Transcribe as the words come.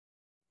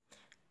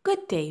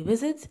Good day,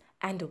 wizards,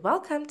 and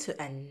welcome to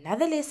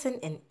another lesson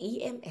in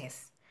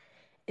EMS.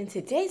 In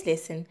today's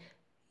lesson,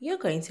 you're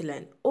going to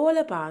learn all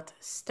about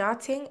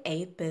starting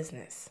a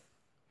business.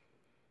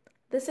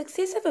 The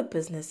success of a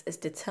business is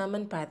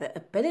determined by the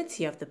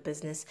ability of the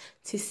business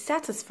to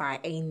satisfy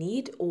a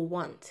need or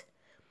want.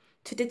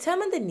 To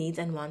determine the needs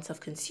and wants of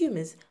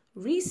consumers,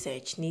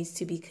 research needs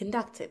to be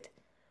conducted.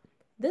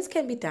 This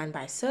can be done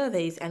by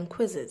surveys and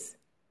quizzes.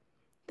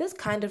 This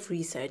kind of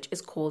research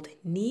is called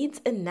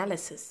needs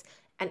analysis,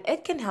 and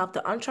it can help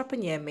the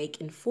entrepreneur make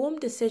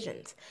informed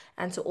decisions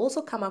and to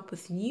also come up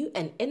with new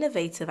and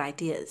innovative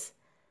ideas.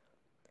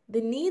 The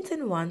needs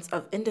and wants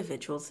of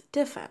individuals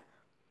differ.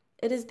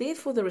 It is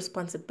therefore the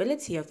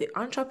responsibility of the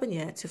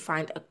entrepreneur to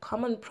find a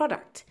common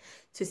product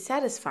to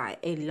satisfy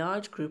a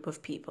large group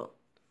of people.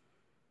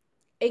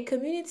 A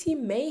community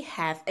may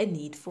have a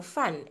need for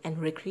fun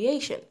and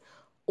recreation,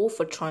 or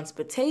for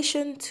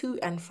transportation to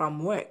and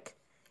from work.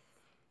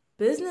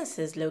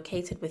 Businesses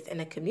located within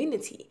a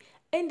community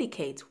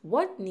indicate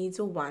what needs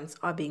or wants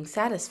are being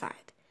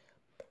satisfied.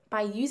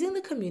 By using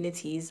the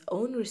community's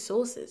own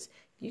resources,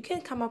 you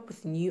can come up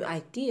with new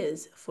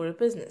ideas for a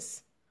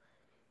business.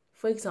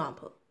 For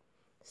example,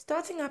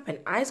 starting up an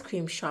ice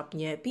cream shop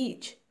near a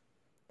beach.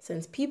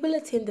 Since people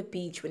attend the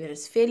beach when it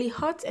is fairly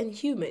hot and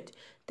humid,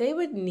 they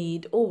would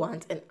need or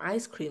want an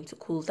ice cream to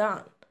cool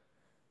down.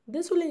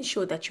 This will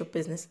ensure that your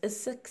business is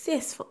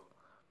successful.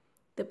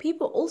 The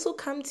people also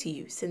come to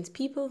you since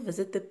people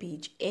visit the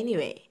beach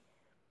anyway.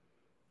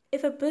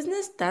 If a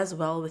business does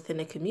well within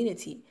a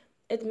community,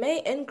 it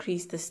may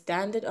increase the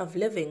standard of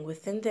living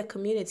within their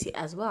community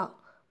as well.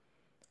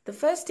 The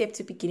first step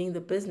to beginning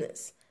the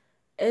business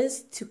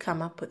is to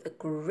come up with a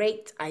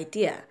great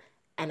idea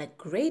and a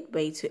great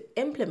way to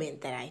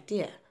implement that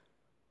idea.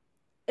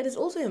 It is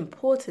also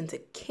important to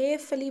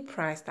carefully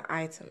price the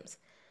items.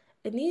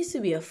 It needs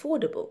to be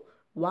affordable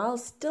while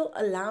still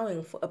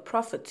allowing for a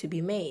profit to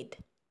be made.